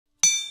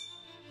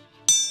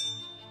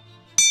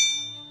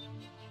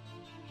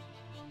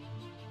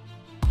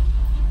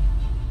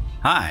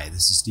Hi,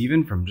 this is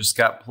Steven from Just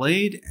Got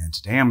Played, and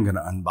today I'm going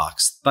to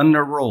unbox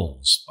Thunder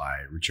Rolls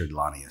by Richard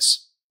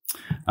Launius.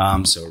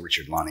 So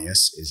Richard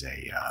Launius is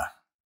a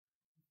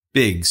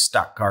big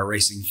stock car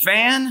racing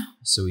fan,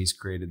 so he's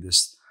created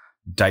this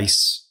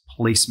dice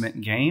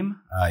placement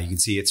game. You can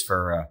see it's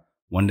for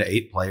 1 to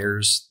 8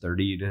 players,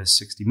 30 to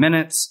 60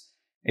 minutes,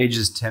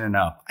 ages 10 and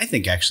up. I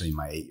think actually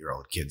my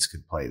 8-year-old kids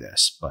could play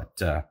this,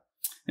 but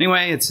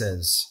anyway, it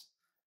says,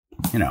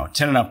 10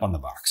 and up on the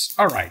box.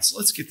 All right, so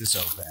let's get this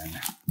open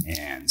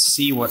and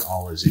see what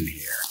all is in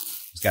here.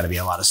 There's got to be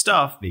a lot of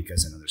stuff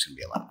because I know there's going to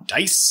be a lot of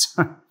dice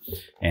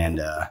and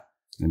going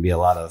to be a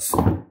lot of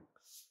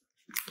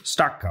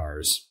stock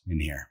cars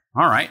in here.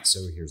 All right, so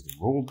here's the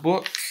rule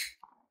book.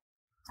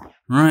 All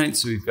right,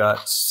 so we've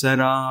got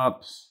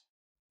setup,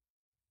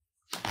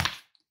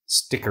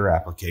 sticker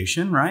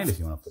application, right? If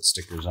you want to put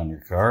stickers on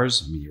your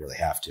cars, I mean, you really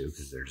have to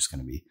because they're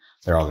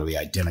all going to be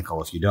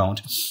identical if you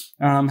don't.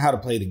 How to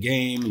play the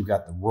game. You've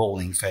got the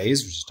rolling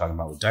phase, which is talking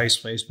about with dice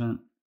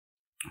placement,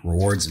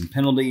 rewards and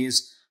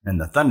penalties, and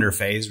the thunder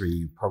phase where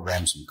you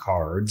program some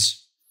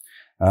cards,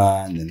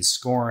 and then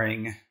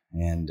scoring,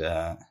 and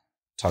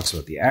talks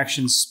about the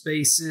action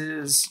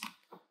spaces.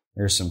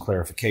 There's some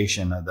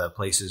clarification of the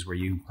places where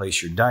you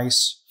place your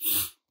dice.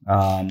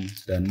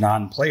 The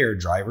non-player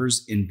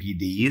drivers,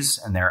 NPDs,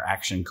 and their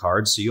action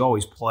cards. So you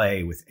always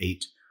play with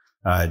 8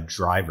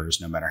 drivers,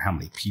 no matter how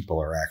many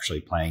people are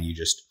actually playing. You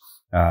just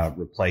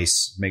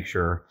make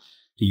sure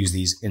to use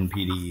these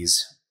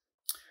NPDs.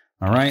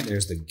 All right,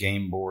 there's the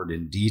game board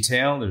in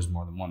detail. There's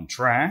more than one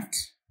track.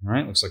 All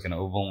right, looks like an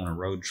oval and a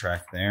road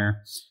track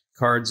there.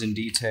 Cards in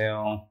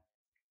detail.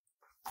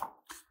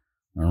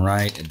 All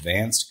right,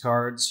 advanced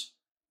cards,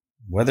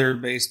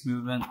 weather-based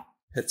movement,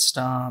 pit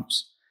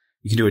stops.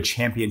 You can do a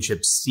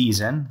championship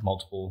season,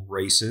 multiple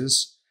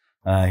races.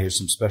 Here's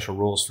some special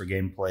rules for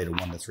gameplay to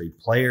 1 to 3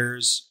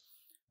 players.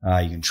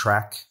 You can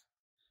track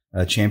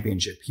a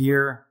championship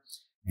here.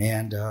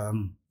 And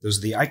those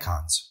are the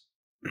icons.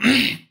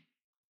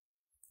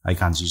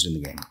 Icons used in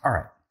the game. All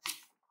right.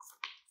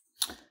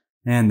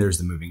 And there's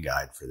the moving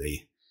guide for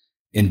the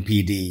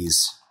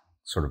NPDs.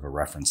 Sort of a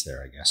reference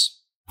there, I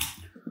guess.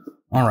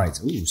 All right.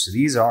 Ooh, so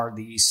these are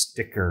the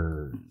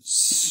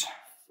stickers.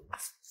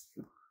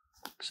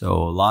 So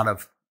a lot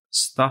of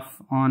stuff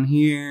on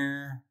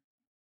here.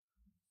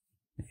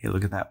 Hey,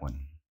 look at that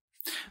one.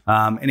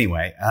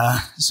 Anyway,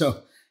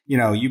 so,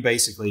 you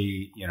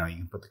basically, you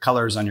can put the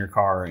colors on your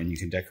car and you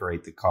can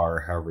decorate the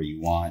car however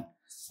you want.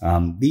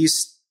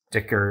 These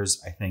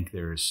stickers, I think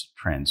there's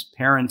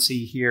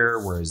transparency here,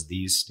 whereas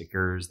these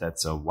stickers,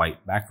 that's a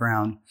white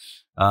background,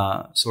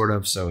 sort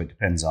of. So it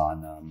depends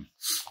on,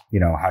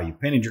 how you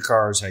painted your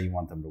cars, how you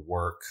want them to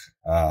work.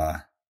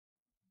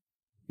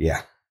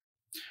 Yeah.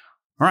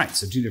 All right,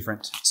 so 2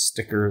 different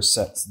sticker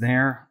sets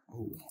there.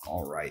 Ooh,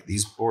 all right,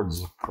 these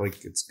boards look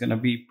like it's going to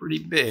be pretty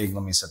big.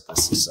 Let me set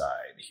this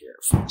aside here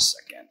for a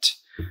second.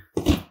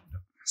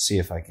 See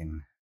if I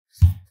can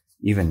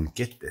even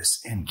get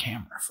this in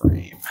camera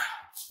frame.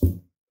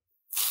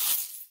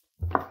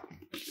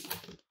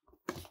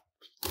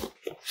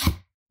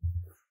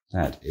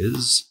 That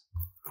is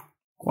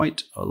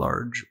quite a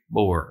large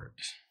board.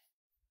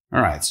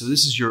 All right, so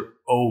this is your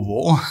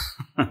oval.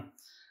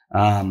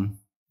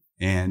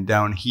 And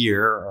down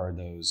here are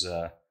those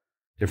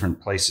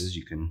different places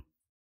you can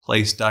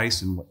place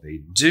dice and what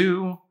they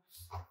do.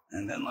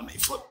 And then let me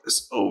flip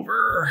this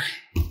over.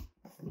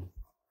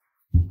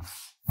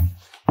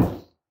 All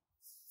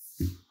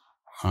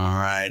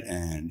right,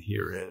 and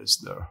here is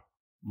the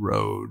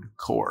road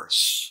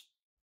course.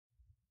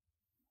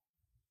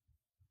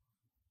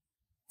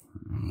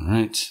 All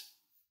right.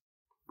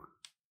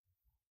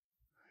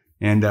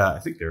 And I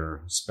think there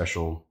are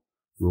special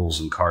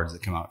rules and cards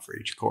that come out for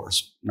each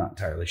course. Not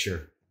entirely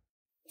sure.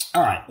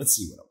 All right, let's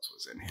see what else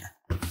was in here.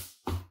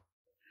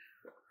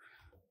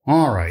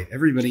 All right,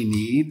 everybody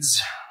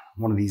needs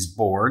one of these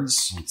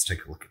boards. Let's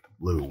take a look at the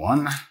blue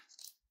one.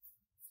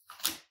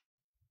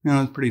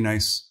 It's pretty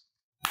nice,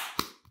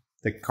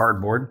 thick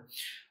cardboard.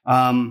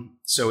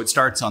 So it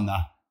starts on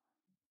the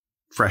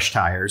fresh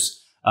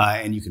tires,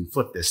 and you can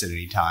flip this at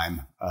any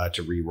time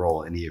to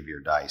re-roll any of your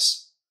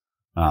dice.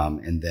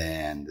 And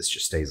then this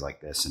just stays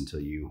like this until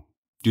you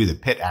do the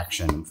pit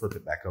action and flip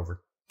it back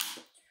over.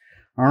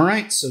 All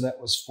right, so that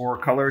was 4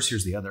 colors.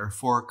 Here's the other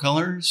 4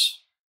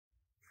 colors.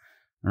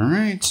 All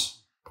right.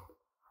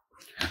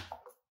 A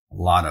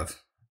lot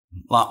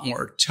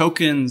more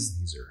tokens.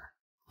 These are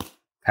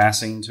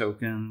passing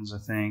tokens, I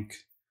think.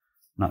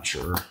 Not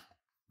sure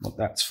what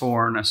that's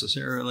for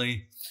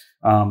necessarily.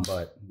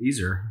 But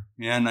these are,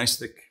 nice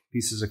thick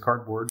pieces of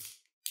cardboard.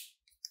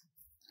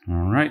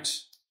 All right.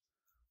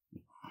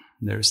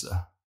 There's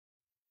the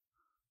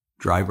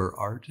driver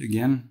art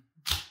again.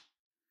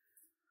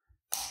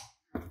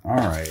 All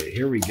right,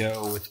 here we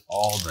go with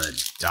all the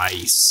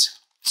dice.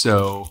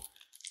 So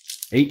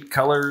 8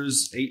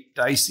 colors, 8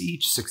 dice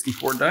each,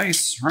 64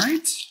 dice,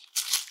 right?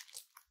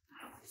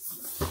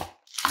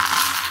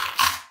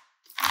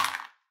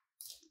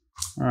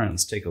 All right,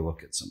 let's take a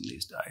look at some of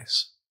these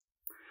dice.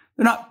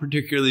 They're not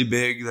particularly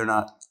big. They're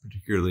not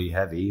particularly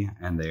heavy,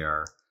 and they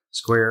are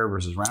square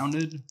versus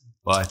rounded.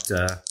 But,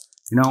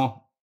 you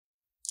know,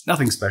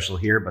 nothing special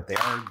here, but they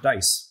are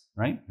dice,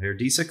 right? They're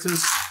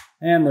D6s,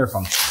 and they're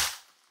functional.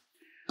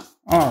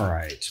 All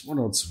right, what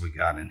else have we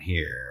got in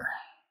here?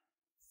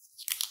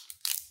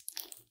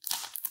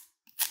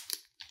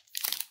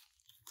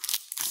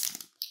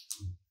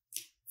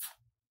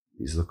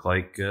 These look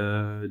like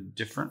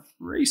different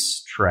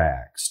race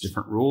tracks,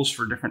 different rules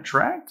for different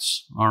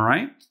tracks. All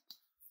right.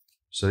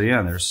 So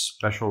yeah, there's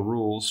special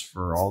rules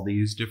for all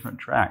these different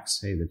tracks.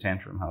 Hey, the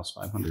Tantrum House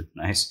 500,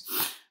 nice.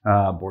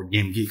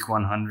 BoardGameGeek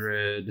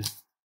 100.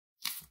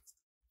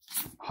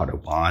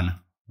 Autobahn,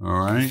 all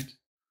right.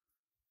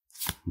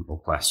 Little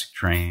plastic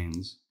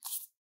trains.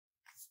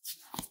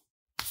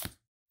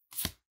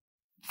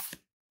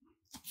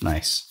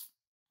 Nice.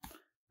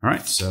 All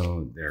right,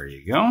 so there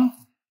you go.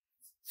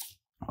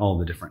 All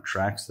the different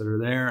tracks that are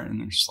there, and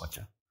there's like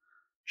a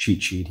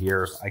cheat sheet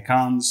here of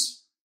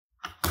icons.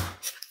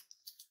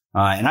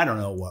 And I don't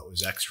know what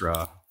was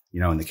extra,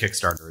 you know, in the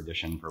Kickstarter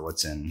edition for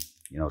what's in,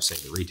 you know, say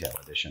the retail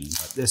edition,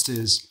 but this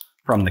is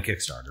from the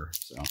Kickstarter.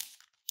 So,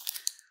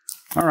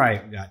 all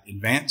right, we got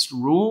advanced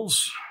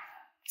rules.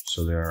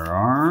 So there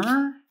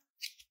are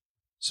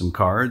some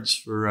cards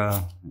for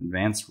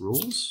advanced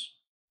rules.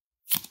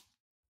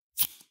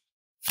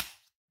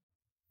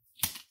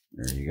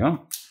 There you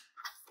go.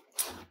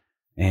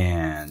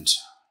 And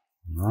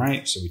all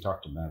right, so we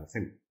talked about, I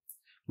think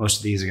most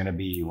of these are going to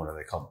be, what are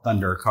they called?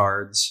 Thunder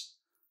cards.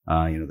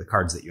 You know, the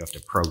cards that you have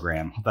to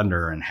program,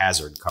 Thunder and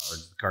Hazard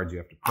cards, the cards you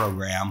have to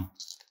program.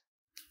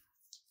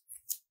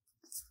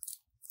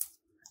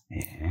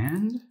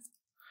 And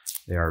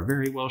they are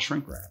very well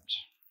shrink wrapped.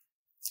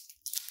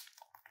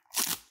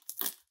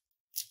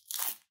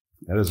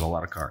 That is a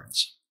lot of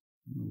cards.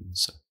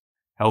 It's a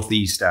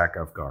healthy stack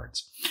of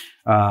cards.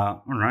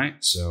 All right,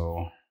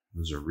 so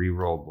those are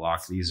re-roll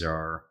block. These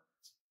are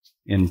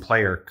in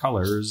player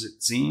colors,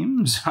 it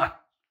seems. All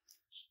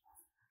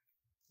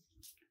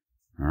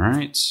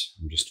right,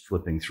 I'm just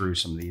flipping through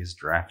some of these,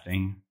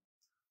 drafting.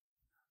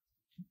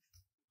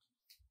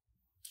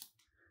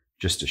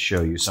 Just to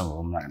show you some of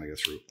them. I'm not going to go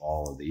through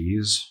all of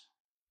these.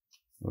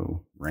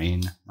 Oh,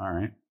 rain. All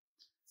right.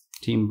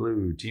 Team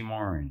blue, team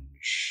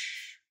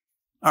orange.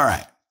 All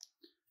right.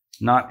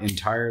 Not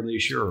entirely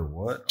sure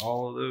what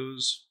all of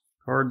those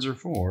cards are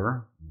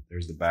for.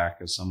 There's the back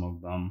of some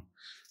of them.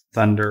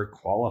 Thunder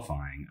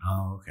qualifying.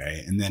 Oh,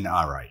 okay. And then,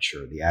 all right,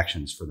 sure. The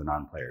actions for the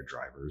non-player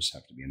drivers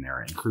have to be in there.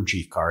 And crew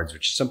chief cards,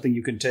 which is something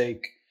you can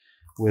take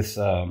with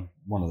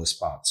one of the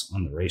spots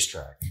on the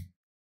racetrack.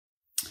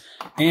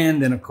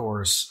 And then, of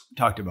course,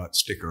 talked about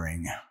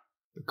stickering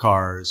the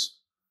cars.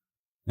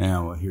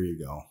 Yeah, well, here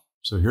you go.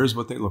 So here's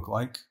what they look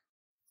like.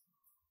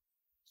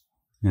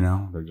 You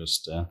know, they're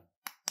just, I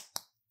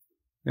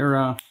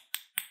don't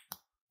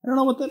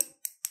know what that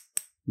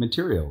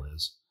material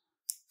is.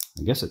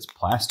 I guess it's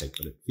plastic,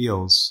 but it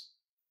feels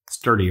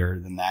sturdier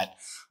than that.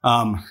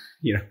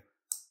 You know,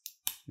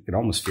 it could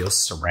almost feel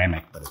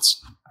ceramic, but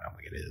it's, I don't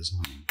think it is.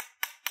 I mean,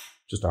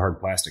 just a hard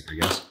plastic, I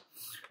guess.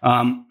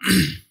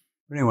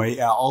 But anyway,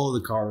 yeah, all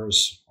of the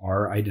cars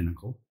are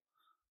identical.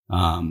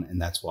 And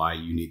that's why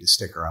you need to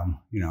sticker them,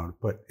 you know,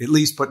 to at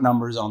least put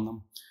numbers on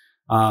them.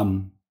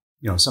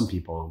 You know, some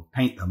people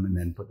paint them and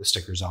then put the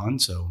stickers on.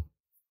 So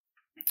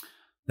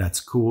that's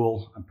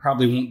cool. I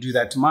probably won't do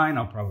that to mine.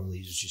 I'll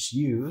probably just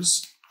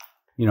use,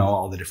 you know,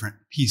 all the different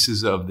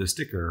pieces of the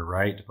sticker,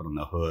 right? To put on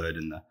the hood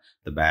and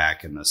the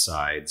back and the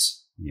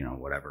sides, you know,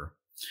 whatever.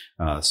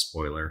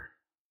 Spoiler.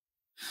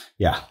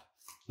 Yeah.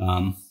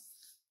 All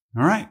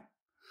right.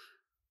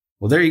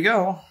 Well, there you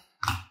go.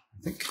 I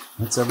think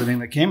that's everything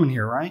that came in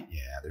here, right?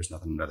 Yeah, there's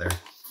nothing under there.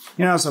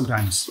 You know,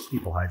 sometimes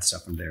people hide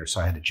stuff in there,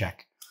 so I had to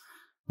check.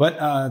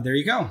 But there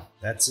you go.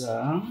 That's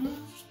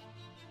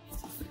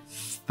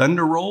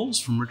Thunder Rolls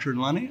from Richard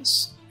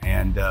Launius.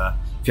 And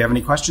if you have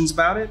any questions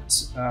about it,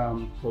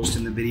 post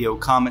in the video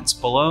comments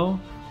below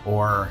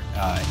or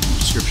in the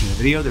description of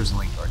the video. There's a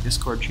link to our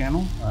Discord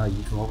channel.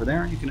 You can go over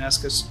there and you can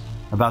ask us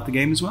about the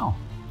game as well.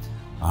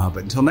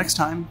 But until next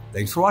time,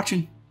 thanks for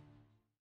watching.